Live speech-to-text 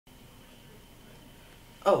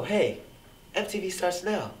Oh, hey, MTV starts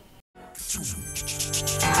now. It's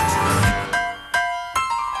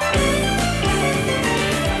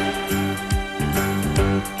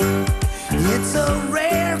a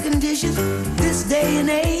rare condition this day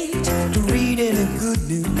and age to read any good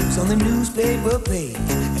news on the newspaper page.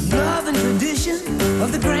 And love and tradition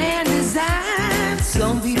of the grand design,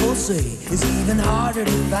 some people say, is even harder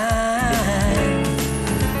to find.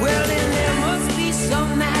 Well, then there must be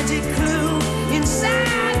some magic clue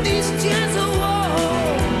inside these gentle walls.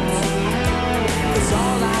 'Cause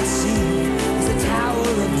all I see is a tower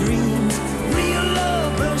of dreams, real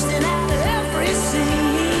love bursting out of every scene.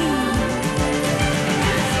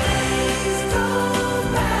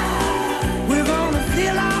 We're gonna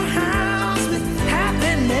fill our house with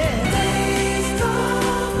happiness.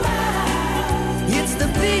 It's the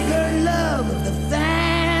bigger love of the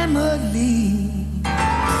family.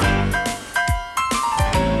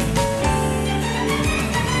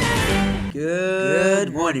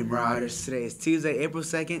 Good morning, Marauders. Today is Tuesday, April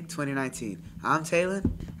 2nd, 2019. I'm Taylon.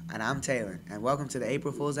 And I'm Taylon. And welcome to the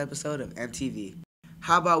April Fool's episode of MTV.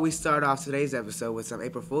 How about we start off today's episode with some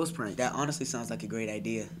April Fool's prank? That honestly sounds like a great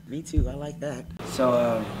idea. Me too, I like that.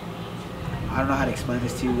 So, I don't know how to explain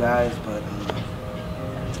this to you guys, but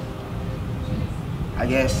I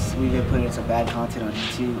guess we've been putting some bad content on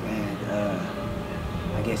YouTube, and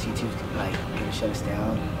I guess YouTube's gonna shut us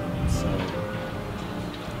down. So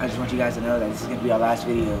I just want you guys to know that this is gonna be our last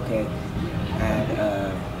video, okay? And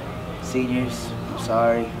seniors, I'm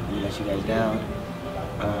sorry we let you guys down.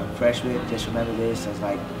 Freshmen, just remember this as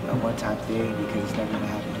like a one-time thing because it's never gonna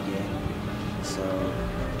happen again. So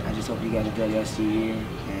I just hope you guys enjoy the rest of the year,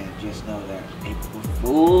 and just know that April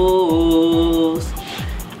Fools.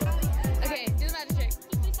 Okay, do the magic trick.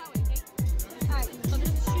 Alright, so there's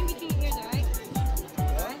a string between your ears, alright?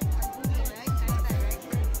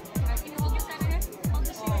 Alright, can you hold this right here? Hold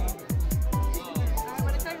this here. Alright,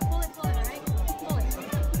 when I try to pull it, alright? Pull it.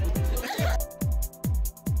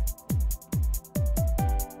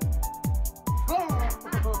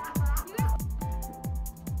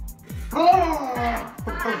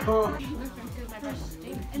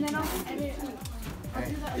 And then I'll edit it. I'll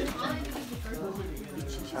do the other one.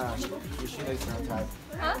 Your shoelaces are untied.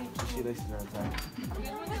 Huh? Your shoelaces are untied.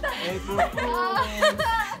 What the heck? April Fools.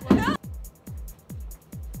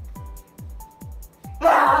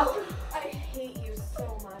 I hate you so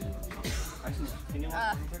much. No, I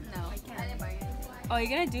didn't buy it. Oh, you're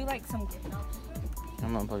gonna do like some.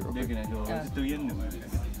 I'm not real quick.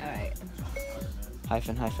 Alright.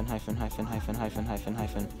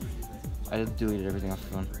 Hyphen. I deleted everything off the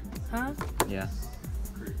phone. Huh? Yeah.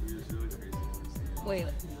 Wait.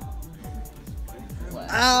 What?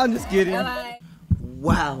 I'm just kidding. Bye.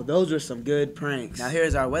 Wow, those were some good pranks. Now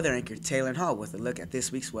here's our weather anchor, Taylon Hall, with a look at this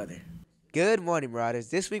week's weather. Good morning, Marauders.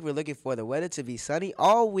 This week we're looking for the weather to be sunny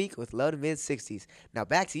all week with low to mid-60s. Now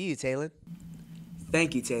back to you, Taylon.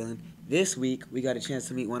 Thank you, Taylon. This week we got a chance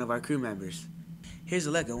to meet one of our crew members. Here's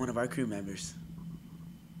a look at one of our crew members.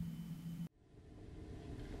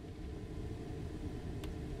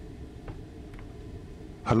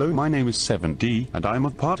 Hello, my name is 7D, and I'm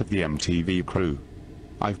a part of the MTV crew.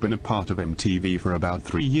 I've been a part of MTV for about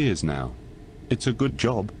 3 years now. It's a good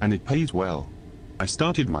job, and it pays well. I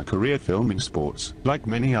started my career filming sports, like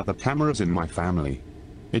many other cameras in my family.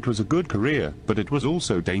 It was a good career, but it was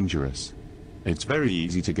also dangerous. It's very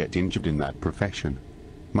easy to get injured in that profession.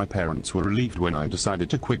 My parents were relieved when I decided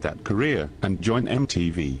to quit that career and join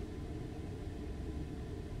MTV.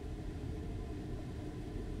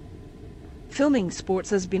 Filming sports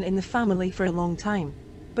has been in the family for a long time,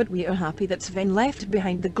 but we are happy that Sven left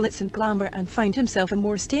behind the glitz and glamour and found himself a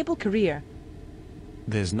more stable career.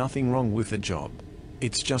 There's nothing wrong with the job.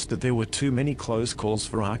 It's just that there were too many close calls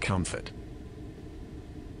for our comfort.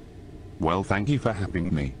 Well, thank you for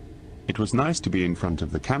having me. It was nice to be in front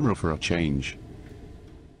of the camera for a change.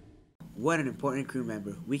 What an important crew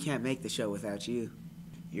member. We can't make the show without you.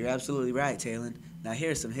 You're absolutely right, Taylon. Now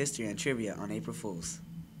here's some history and trivia on April Fools.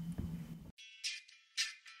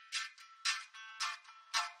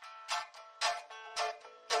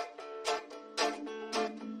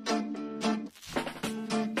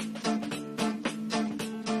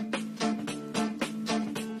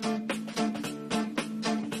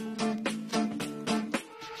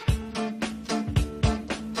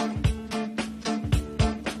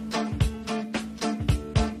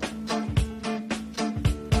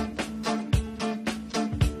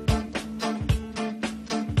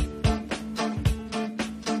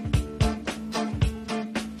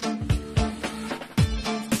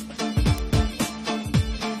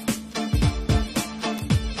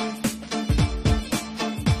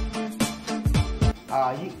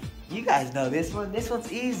 You guys know this one. This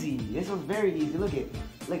one's easy. This one's very easy. Look.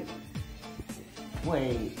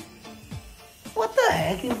 Wait. What the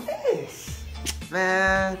heck is this?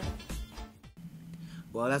 Man.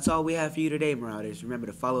 Well, that's all we have for you today, Marauders. Remember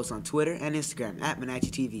to follow us on Twitter and Instagram at Monache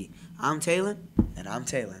TV. I'm Taylon. And I'm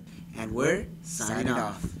Taylon. And we're signing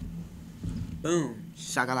off. Boom.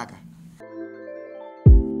 Shakalaka.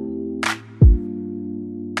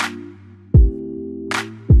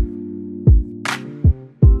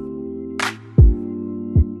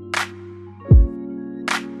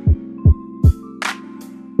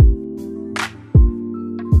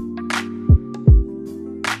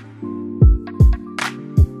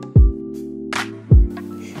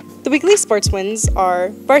 The weekly sports wins are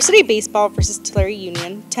varsity baseball versus Tulare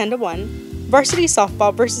Union 10-1, varsity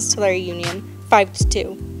softball versus Tulare Union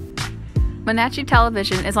 5-2. Monache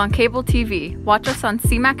Television is on cable TV. Watch us on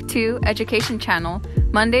CMAC2 Education Channel,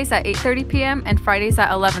 Mondays at 8:30 p.m. and Fridays at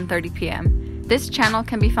 11:30 p.m. This channel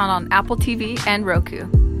can be found on Apple TV and Roku.